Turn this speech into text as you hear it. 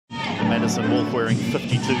Madison Wolf wearing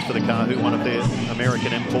 52 for the Kahu, one of their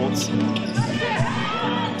American imports.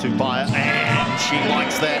 Tupaea, and she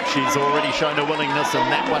likes that. She's already shown a willingness,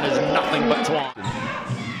 and that one is nothing but twine.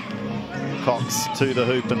 Cox to the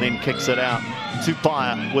hoop and then kicks it out.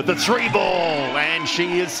 Tupaea with the 3-ball, and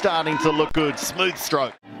she is starting to look good. Smooth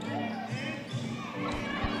stroke.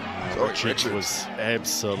 Richards was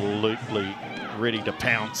absolutely ready to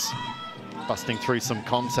pounce. Busting through some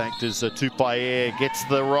contact as Tupaea gets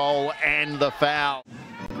the roll and the foul.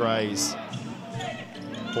 Gray's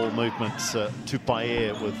ball movements,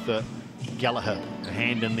 Tupaea with Gallagher, a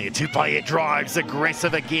hand in there. Tupaea drives,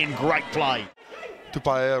 aggressive again, great play.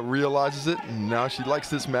 Tupaea realizes it, and now she likes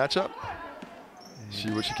this matchup. See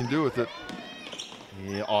what she can do with it.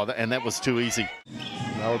 Yeah, oh, and that was too easy.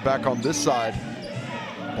 Now we're back on this side.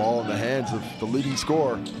 Ball in the hands of the leading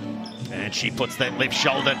scorer. And she puts that left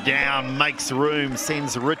shoulder down, makes room,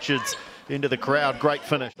 sends Richards into the crowd. Great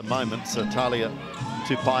finish. At the moment, so Tahlia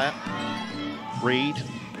Tupaea, Reed,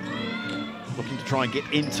 looking to try and get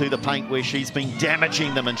into the paint where she's been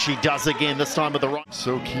damaging them, and she does again, this time with the right.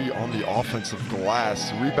 So key on the offensive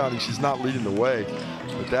glass. Rebounding, she's not leading the way,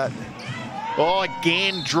 but that. Oh,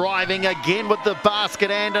 again, driving again with the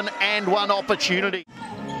basket and an and one opportunity.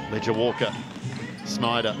 Ledger Walker,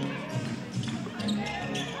 Snyder,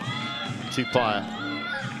 Tupaea,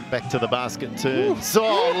 back to the basket turns.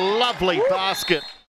 Oh, lovely basket.